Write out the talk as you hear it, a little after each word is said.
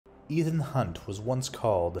Ethan Hunt was once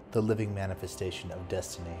called the living manifestation of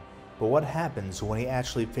destiny. But what happens when he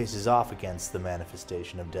actually faces off against the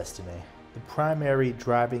manifestation of destiny? The primary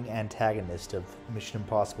driving antagonist of Mission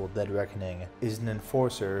Impossible: Dead Reckoning is an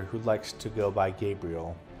enforcer who likes to go by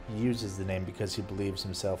Gabriel. He uses the name because he believes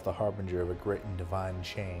himself the harbinger of a great and divine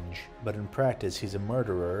change. But in practice, he's a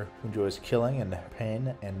murderer who enjoys killing and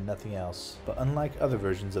pain and nothing else. But unlike other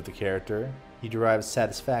versions of the character, he derives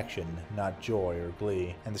satisfaction, not joy or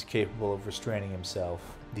glee, and is capable of restraining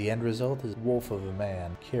himself. The end result is a wolf of a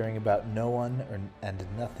man, caring about no one and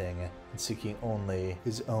nothing, and seeking only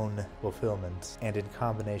his own fulfillment. And in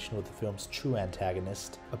combination with the film's true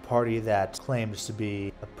antagonist, a party that claims to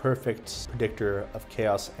be a perfect predictor of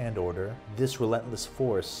chaos and order, this relentless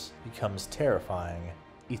force becomes terrifying.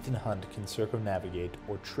 Ethan Hunt can circumnavigate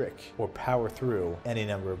or trick or power through any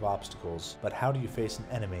number of obstacles, but how do you face an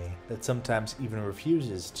enemy that sometimes even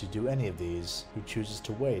refuses to do any of these, who chooses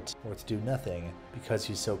to wait or to do nothing because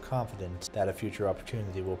he's so confident that a future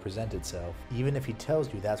opportunity will present itself, even if he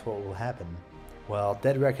tells you that's what will happen? While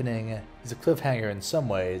Dead Reckoning is a cliffhanger in some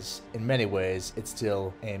ways, in many ways it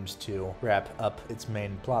still aims to wrap up its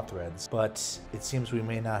main plot threads. But it seems we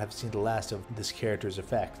may not have seen the last of this character's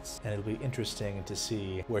effects, and it'll be interesting to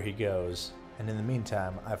see where he goes. And in the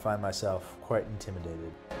meantime, I find myself quite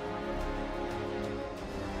intimidated.